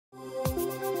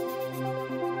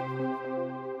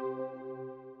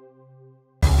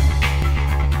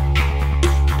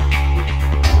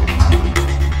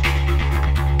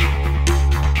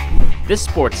This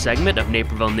sports segment of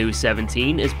Naperville News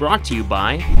 17 is brought to you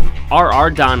by R.R.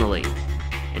 Donnelly,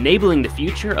 enabling the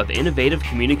future of innovative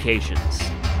communications.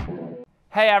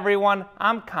 Hey everyone,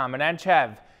 I'm Kamen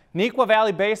Chev. Neuqua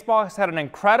Valley Baseball has had an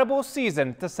incredible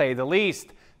season, to say the least.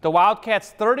 The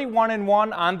Wildcats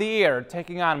 31-1 on the year,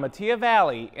 taking on Mattia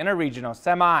Valley in a regional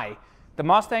semi. The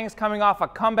Mustangs coming off a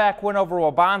comeback win over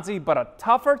Waubonsie, but a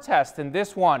tougher test in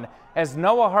this one, as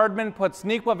Noah Herdman puts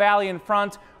Neuqua Valley in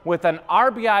front with an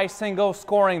RBI single,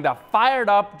 scoring the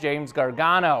fired-up James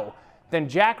Gargano. Then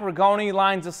Jack Rigoni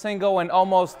lines a single in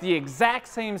almost the exact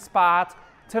same spot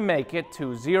to make it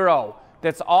 2-0.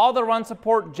 That's all the run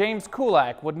support James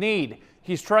Kulak would need.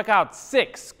 He struck out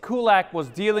 6. Kulak was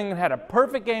dealing and had a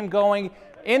perfect game going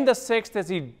in the 6th as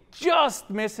he just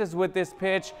misses with this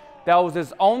pitch. That was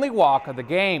his only walk of the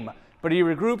game. But he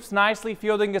regroups nicely,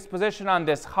 fielding his position on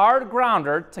this hard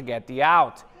grounder to get the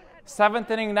out. 7th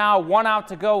inning now, 1 out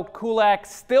to go. Kulak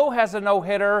still has a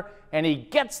no-hitter, and he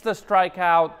gets the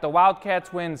strikeout. The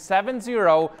Wildcats win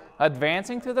 7-0,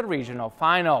 advancing to the regional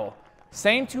final.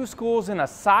 Same two schools in a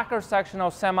soccer sectional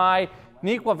semi.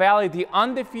 Neuqua Valley, the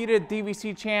undefeated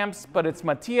DVC champs, but it's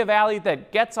Mattia Valley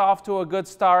that gets off to a good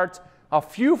start. A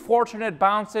few fortunate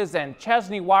bounces, and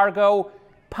Chesney Wargo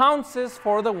pounces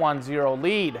for the 1-0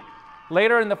 lead.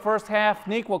 Later in the first half,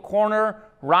 Neuqua corner,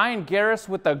 Ryan Garris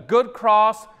with a good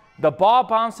cross, the ball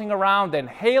bouncing around, and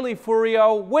Haley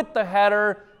Furio with the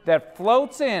header that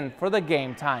floats in for the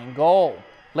game-tying goal.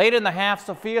 Late in the half,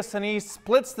 Sophia Sinise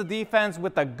splits the defense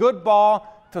with a good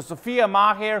ball to Sophia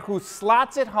Maher, who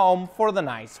slots it home for the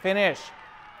nice finish.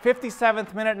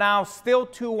 57th minute now, still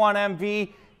 2-1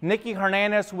 MV. Nikki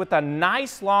Hernandez with a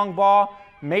nice long ball.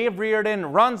 Maeve Reardon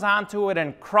runs onto it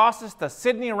and crosses to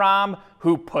Sydney Ram,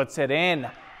 who puts it in.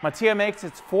 Mattia makes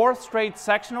its 4th straight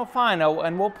sectional final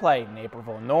and will play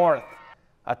Naperville North.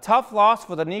 A tough loss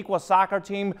for the Neuqua soccer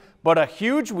team, but a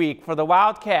huge week for the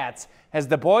Wildcats as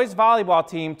the boys volleyball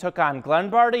team took on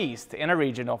Glenbard East in a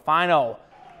regional final.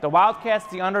 The Wildcats,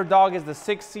 the underdog, is the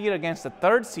 6th seed against the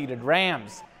 3rd-seeded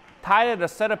Rams. Tied at a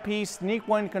set apiece,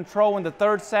 Neuqua in control in the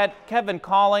 3rd set. Kevin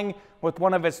Calling with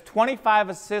one of his 25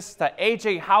 assists to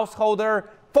AJ Householder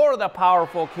for the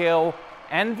powerful kill.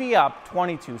 NV up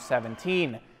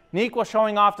 22-17. Neuqua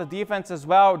showing off the defense as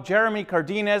well. Jeremy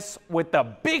Cardenas with the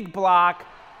big block.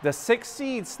 The 6th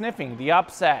seed sniffing the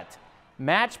upset.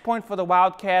 Match point for the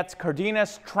Wildcats.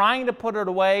 Cardenas trying to put it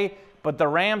away, but the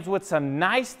Rams with some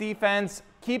nice defense,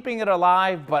 keeping it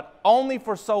alive, but only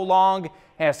for so long,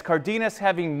 as Cardenas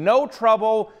having no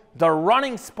trouble, the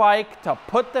running spike to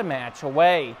put the match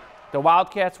away. The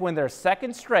Wildcats win their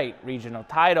 2nd straight regional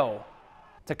title.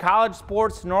 To college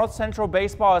sports, North Central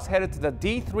Baseball is headed to the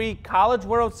D3 College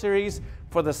World Series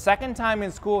for the 2nd time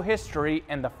in school history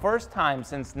and the 1st time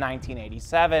since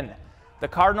 1987. The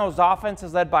Cardinals' offense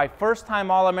is led by first-time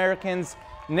All-Americans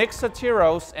Nick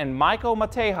Sotiros and Michael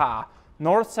Mateja.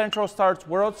 North Central starts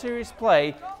World Series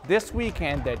play this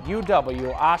weekend at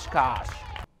UW Oshkosh.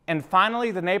 And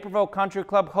finally, the Naperville Country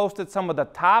Club hosted some of the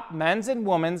top men's and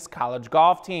women's college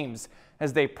golf teams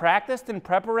as they practiced in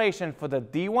preparation for the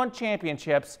D1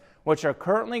 championships, which are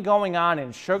currently going on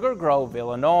in Sugar Grove,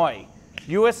 Illinois.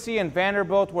 USC and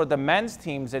Vanderbilt were the men's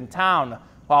teams in town,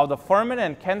 while the Furman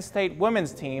and Kent State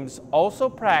women's teams also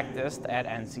practiced at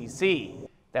NCC.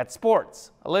 That's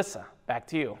sports. Alyssa, back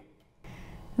to you.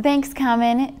 Thanks,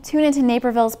 Kamen. Tune into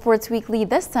Naperville Sports Weekly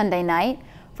this Sunday night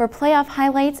for playoff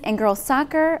highlights in girls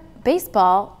soccer,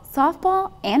 baseball,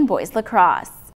 softball, and boys lacrosse.